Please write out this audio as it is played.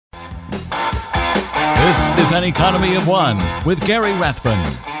This is An Economy of One with Gary Rathbun.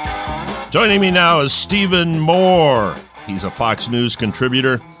 Joining me now is Stephen Moore. He's a Fox News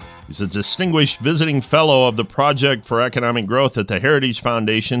contributor. He's a distinguished visiting fellow of the Project for Economic Growth at the Heritage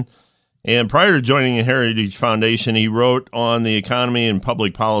Foundation. And prior to joining the Heritage Foundation, he wrote on the economy and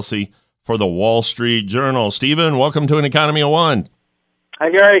public policy for the Wall Street Journal. Stephen, welcome to An Economy of One. Hi,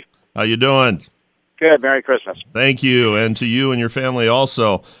 Gary. How you doing? Good. Merry Christmas. Thank you, and to you and your family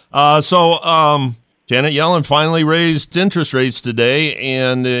also. Janet Yellen finally raised interest rates today,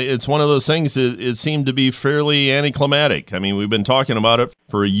 and it's one of those things that it seemed to be fairly anticlimactic. I mean, we've been talking about it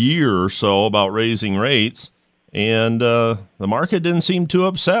for a year or so about raising rates, and the market didn't seem too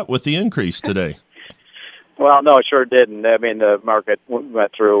upset with the increase today. Well, no, it sure didn't. I mean, the market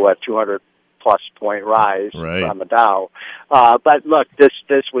went through a 200-plus point rise on the Dow. But look, this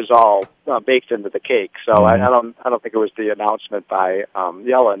was all baked into the cake. So I don't think it was the announcement by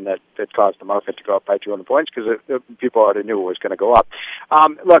Yellen that caused the market to go up by 200 points, because people already knew it was going to go up.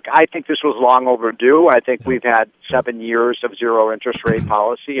 Look, I think this was long overdue. I think we've had 7 years of zero interest rate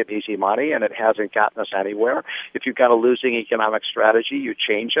policy and easy money, and it hasn't gotten us anywhere. If you've got a losing economic strategy, you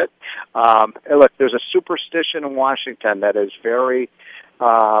change it. Look, there's a superstition in Washington that is very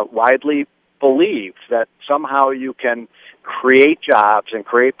widely believed that somehow you can create jobs and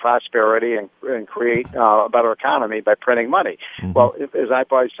create prosperity and create a better economy by printing money. Mm-hmm. Well, as I've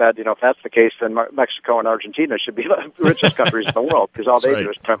always said, if that's the case, then Mexico and Argentina should be the richest countries in the world, because all they do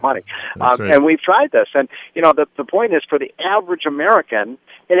is print money. And we've tried this. And, the point is, for the average American,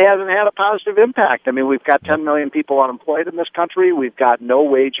 it hasn't had a positive impact. I mean, we've got 10 million people unemployed in this country. We've got no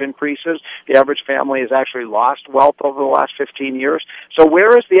wage increases. The average family has actually lost wealth over the last 15 years. So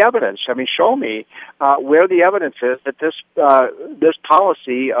where is the evidence? I mean, show me where the evidence is that this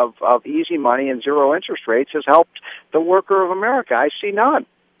policy of easy money and zero interest rates has helped the worker of America. I see none.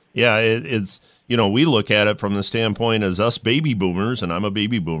 Yeah, it's we look at it from the standpoint as us baby boomers, and I'm a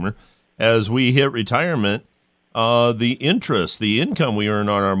baby boomer, as we hit retirement, the income we earn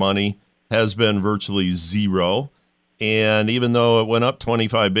on our money has been virtually zero. And even though it went up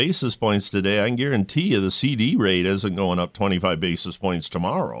 25 basis points today, I can guarantee you the CD rate isn't going up 25 basis points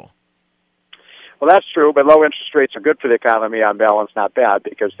tomorrow. Well, that's true, but low interest rates are good for the economy on balance, not bad,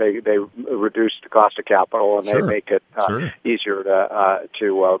 because they reduce the cost of capital, and they make it easier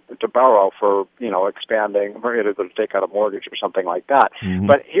to borrow for expanding, or to take out a mortgage or something like that. Mm-hmm.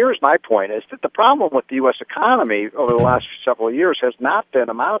 But here's my point: is that the problem with the U.S. economy over the last several years has not been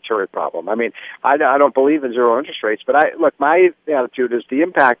a monetary problem. I mean, I don't believe in zero interest rates, but my attitude is the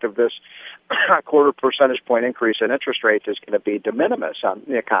impact of this a quarter percentage point increase in interest rates is going to be de minimis on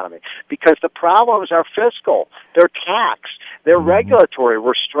the economy, because the problems are fiscal. They're tax. They're regulatory.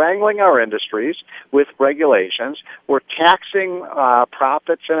 We're strangling our industries with regulations. We're taxing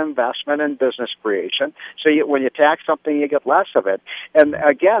profits and investment and business creation. So when you tax something, you get less of it. And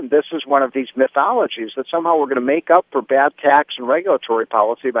again, this is one of these mythologies that somehow we're going to make up for bad tax and regulatory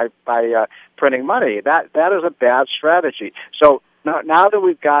policy by printing money. That is a bad strategy. So now that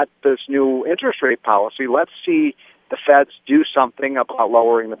we've got this new interest rate policy, let's see the feds do something about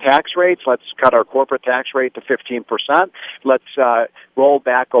lowering the tax rates. Let's cut our corporate tax rate to 15%. Let's roll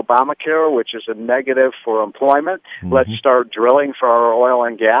back Obamacare, which is a negative for employment. Mm-hmm. Let's start drilling for our oil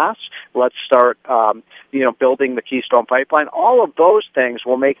and gas. Let's start, building the Keystone Pipeline. All of those things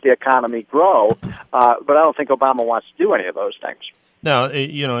will make the economy grow, but I don't think Obama wants to do any of those things. Now,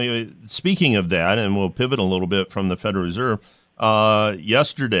 speaking of that, and we'll pivot a little bit from the Federal Reserve.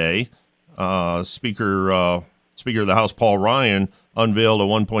 Yesterday, Speaker of the House Paul Ryan unveiled a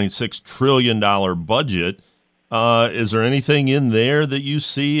 $1.6 trillion budget. Is there anything in there that you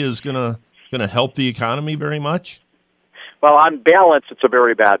see is going to help the economy very much? Well, on balance, it's a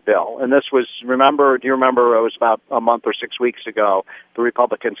very bad bill. And this was, do you remember it was about a month or 6 weeks ago, the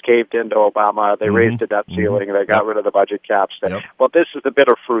Republicans caved into Obama. They raised the debt ceiling. They got rid of the budget caps. Well, this is the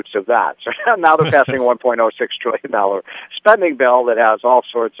bitter fruits of that. So now they're passing a $1.06 trillion spending bill that has all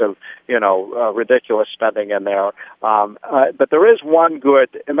sorts of, ridiculous spending in there. But there is one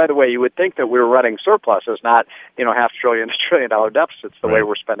good, and by the way, you would think that we were running surpluses, not, $500 billion to $1 trillion deficits, the way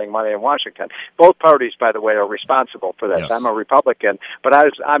we're spending money in Washington. Both parties, by the way, are responsible for this. Yes. I'm a Republican, but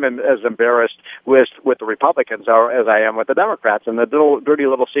I'm as embarrassed with the Republicans as I am with the Democrats. And the dirty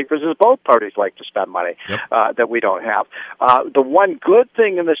little secret is both parties like to spend money that we don't have. The one good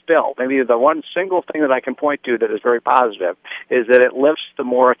thing in this bill, maybe the one single thing that I can point to that is very positive, is that it lifts the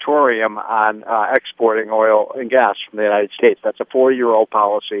moratorium on exporting oil and gas from the United States. That's a 4-year-old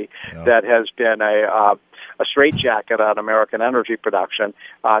policy that has been a a straitjacket on American energy production.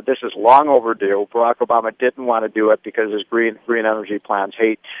 This is long overdue. Barack Obama didn't want to do it because his green energy plans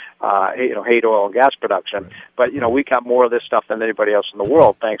hate oil and gas production. Right. But we got more of this stuff than anybody else in the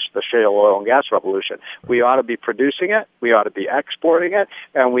world, thanks to the shale oil and gas revolution. We ought to be producing it, we ought to be exporting it,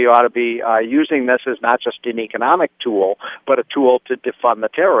 and we ought to be using this as not just an economic tool, but a tool to defund the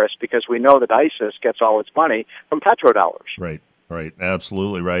terrorists, because we know that ISIS gets all its money from petrodollars. Right,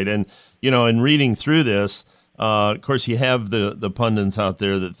 absolutely right. And in reading through this, of course, you have the pundits out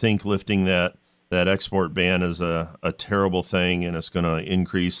there that think lifting that export ban is a terrible thing, and it's going to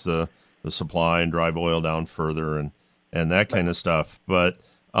increase the supply and drive oil down further and that kind of stuff. But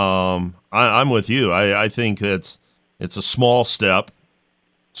I'm with you. I think it's a small step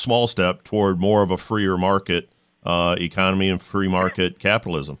toward more of a freer market economy and free market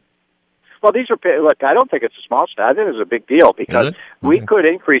capitalism. Well, look, I don't think it's a small step. I think it's a big deal, because we could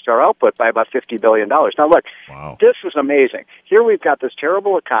increase our output by about $50 billion. Now, look, This is amazing. Here we've got this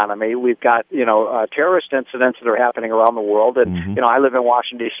terrible economy. We've got, terrorist incidents that are happening around the world. And, I live in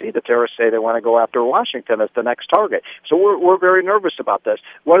Washington, D.C. The terrorists say they want to go after Washington as the next target. So we're very nervous about this.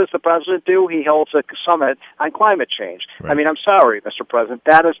 What does the president do? He holds a summit on climate change. Right. I mean, I'm sorry, Mr. President.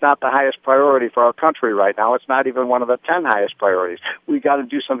 That is not the highest priority for our country right now. It's not even one of the 10 highest priorities. We've got to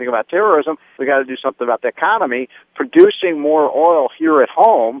do something about terrorism. We got to do something about the economy. Producing more oil here at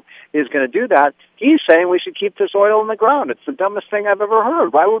home is going to do that. He's saying we should keep this oil in the ground. It's the dumbest thing I've ever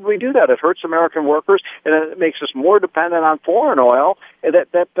heard. Why would we do that? It hurts American workers, and it makes us more dependent on foreign oil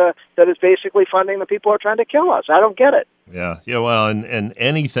that is basically funding the people who are trying to kill us. I don't get it. Yeah. Well, and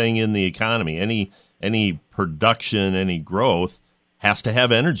anything in the economy, any production, any growth has to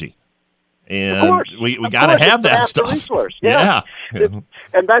have energy. And we got to have that stuff. Resource. Yeah.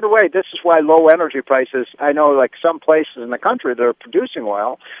 And by the way, this is why low energy prices, I know like some places in the country that are producing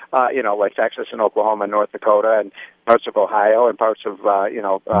oil, like Texas and Oklahoma and North Dakota and parts of Ohio and parts of,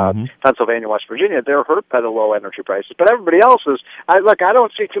 Pennsylvania, West Virginia, they're hurt by the low energy prices. But everybody else is, I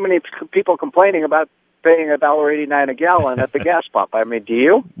don't see too many people complaining about paying $1.89 a gallon at the gas pump. I mean, do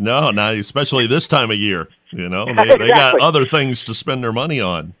you? No, not especially this time of year. They Exactly. got other things to spend their money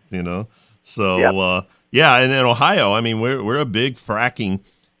on, So, and in Ohio, I mean, we're a big fracking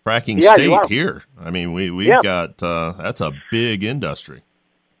state here. I mean, we've got that's a big industry.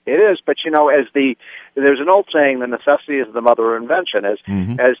 It is, but there's an old saying, the necessity is the mother of invention. As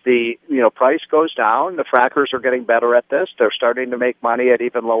the price goes down, the frackers are getting better at this. They're starting to make money at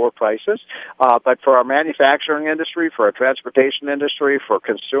even lower prices. But for our manufacturing industry, for our transportation industry, for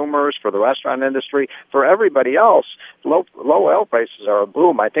consumers, for the restaurant industry, for everybody else, low oil prices are a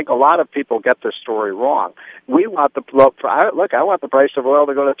boom. I think a lot of people get this story wrong. We want I want the price of oil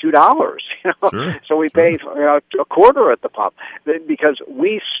to go to $2. Sure, so we pay a quarter at the pump, because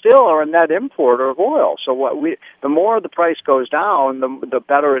we still are a net importer of oil. So the more the price goes down, the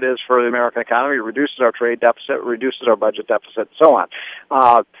better it is for the American economy. It reduces our trade deficit, reduces our budget deficit, and so on.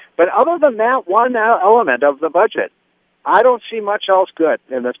 But other than that one element of the budget, I don't see much else good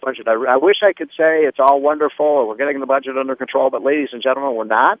in this budget. I wish I could say it's all wonderful and we're getting the budget under control, but ladies and gentlemen, we're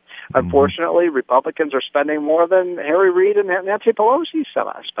not. Unfortunately, Republicans are spending more than Harry Reid and Nancy Pelosi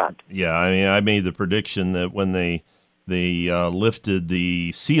spent. Yeah, I mean, I made the prediction that when they lifted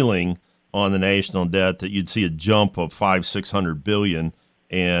the ceiling on the national debt, that you'd see a jump of $500-600 billion.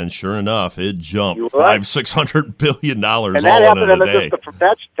 And sure enough, it jumped $500-600 billion all in a day.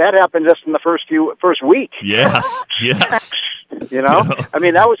 That happened just in the first week. Yes. I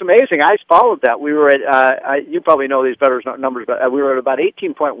mean, that was amazing. I followed that. We were at you probably know these better numbers, but we were at about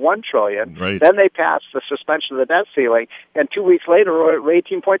 $18.1 trillion. Right. Then they passed the suspension of the debt ceiling, and 2 weeks later we're at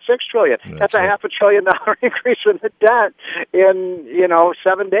 $18.6 trillion. That's a $500 billion increase in the debt in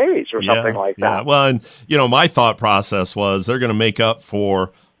 7 days or something like that. Yeah. Well, and my thought process was they're going to make up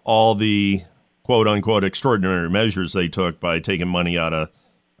for all the quote unquote extraordinary measures they took by taking money out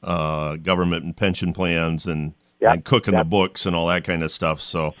of government and pension plans and cooking the books and all that kind of stuff.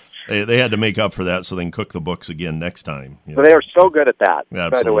 So they had to make up for that so they can cook the books again next time. So they are so good at that, Absolutely.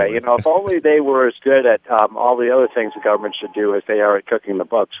 By the way. If only they were as good at all the other things the government should do as they are at cooking the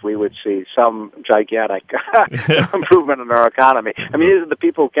books, we would see some gigantic improvement in our economy. I mean, these are the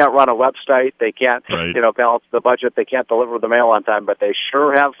people who can't run a website, they can't balance the budget, they can't deliver the mail on time, but they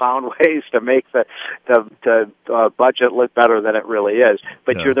sure have found ways to make the budget look better than it really is.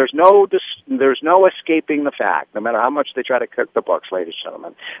 But there's no escaping the fact, no matter how much they try to cook the books, ladies and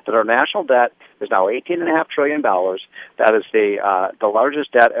gentlemen, that our our national debt is now $18.5 trillion. That is the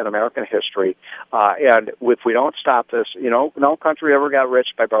largest debt in American history. And if we don't stop this, no country ever got rich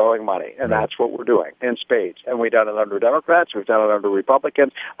by borrowing money, and that's what we're doing in spades. And we've done it under Democrats, we've done it under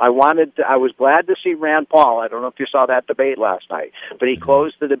Republicans. I was glad to see Rand Paul. I don't know if you saw that debate last night, but he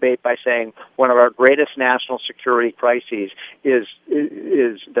closed the debate by saying one of our greatest national security crises is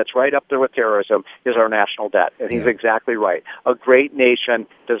that's right up there with terrorism is our national debt. And he's exactly right. A great nation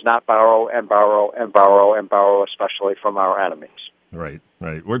does not borrow and borrow and borrow and borrow, especially from our enemies. Right.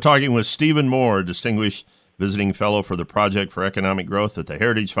 We're talking with Stephen Moore, Distinguished Visiting Fellow for the Project for Economic Growth at the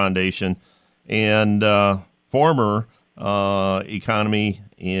Heritage Foundation, and former economy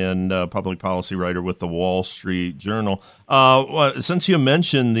and public policy writer with the Wall Street Journal. Since you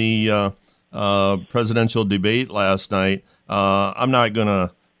mentioned the presidential debate last night, I'm not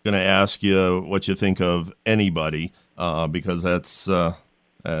gonna ask you what you think of anybody because that's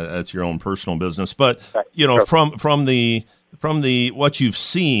your own personal business. But from the what you've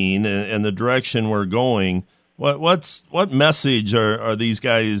seen and the direction we're going, what message are these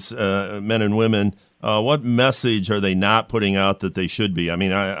guys, men and women? What message are they not putting out that they should be? I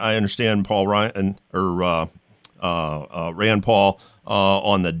mean, I understand Rand Paul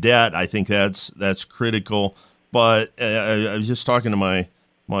on the debt. I think that's critical. But I was just talking to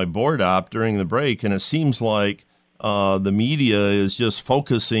my board op during the break, and it seems like the media is just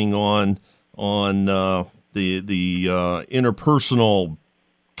focusing on the interpersonal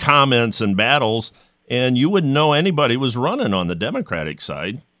comments and battles, and you wouldn't know anybody was running on the Democratic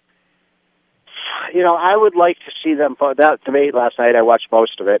side. I would like to see them. That debate last night, I watched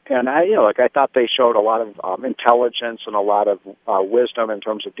most of it, and I thought they showed a lot of intelligence and a lot of wisdom in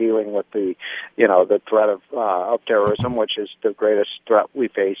terms of dealing with the threat of terrorism, which is the greatest threat we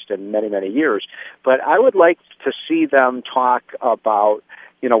faced in many, many years. But I would like to see them talk about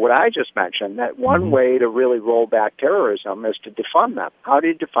what I just mentioned, that one way to really roll back terrorism is to defund them. How do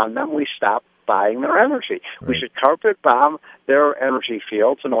you defund them? We stop buying their energy. Right. We should carpet bomb their energy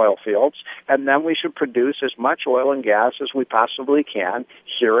fields and oil fields, and then we should produce as much oil and gas as we possibly can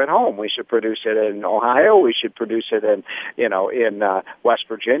here at home. We should produce it in Ohio. We should produce it in West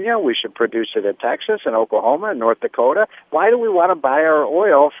Virginia. We should produce it in Texas and Oklahoma and North Dakota. Why do we want to buy our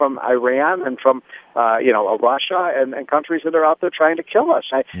oil from Iran and from Russia and countries that are out there trying to kill us?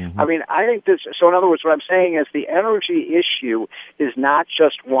 I mean, I think this. So, in other words, what I'm saying is the energy issue is not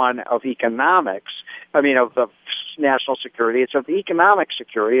just one of economics. Of the national security. It's of economic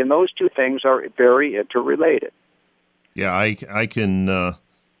security, and those two things are very interrelated. Yeah, I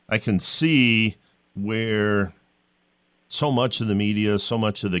can see where so much of the media, so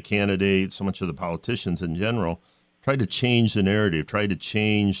much of the candidates, so much of the politicians in general try to change the narrative, try to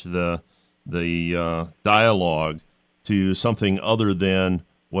change the dialogue to something other than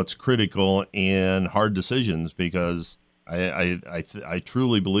what's critical and hard decisions, because I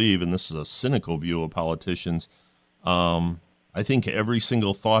truly believe, and this is a cynical view of politicians, I think every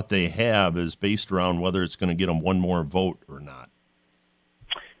single thought they have is based around whether it's going to get them one more vote or not.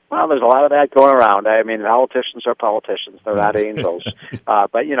 Well, there's a lot of that going around. I mean, politicians are politicians; they're not angels.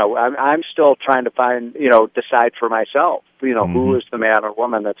 But I'm still trying to decide for myself. Who is the man or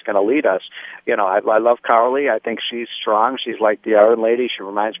woman that's going to lead us? I love Carly. I think she's strong. She's like the Iron Lady. She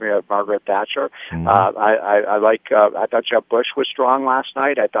reminds me of Margaret Thatcher. I thought Jeb Bush was strong last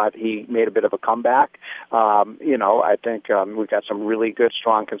night. I thought he made a bit of a comeback. I think we've got some really good,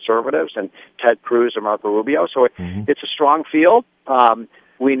 strong conservatives, and Ted Cruz and Marco Rubio. So it's a strong field.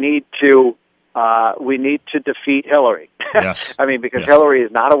 We need to defeat Hillary. Yes. I mean, because Hillary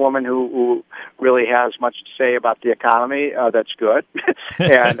is not a woman who really has much to say about the economy that's good,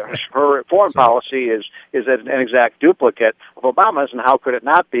 and her foreign policy is an exact duplicate of Obama's. And how could it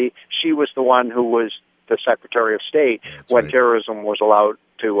not be? She was the one who was the Secretary of State when terrorism was allowed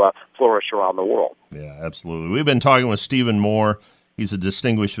to flourish around the world. Yeah, absolutely. We've been talking with Stephen Moore. He's a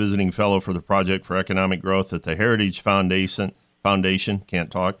Distinguished Visiting Fellow for the Project for Economic Growth at the Heritage Foundation.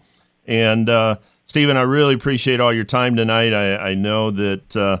 Can't talk. And Stephen, I really appreciate all your time tonight. I know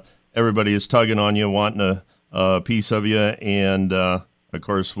that everybody is tugging on you, wanting a piece of you, and of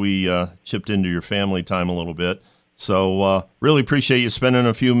course we chipped into your family time a little bit. So really appreciate you spending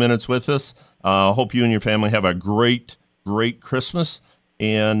a few minutes with us. Hope you and your family have a great Christmas,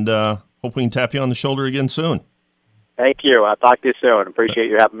 and hope we can tap you on the shoulder again soon. Thank you. I'll talk to you soon.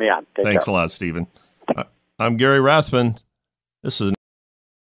 Appreciate you having me on. Thanks a lot, Stephen. I'm Gary Rathbun. This is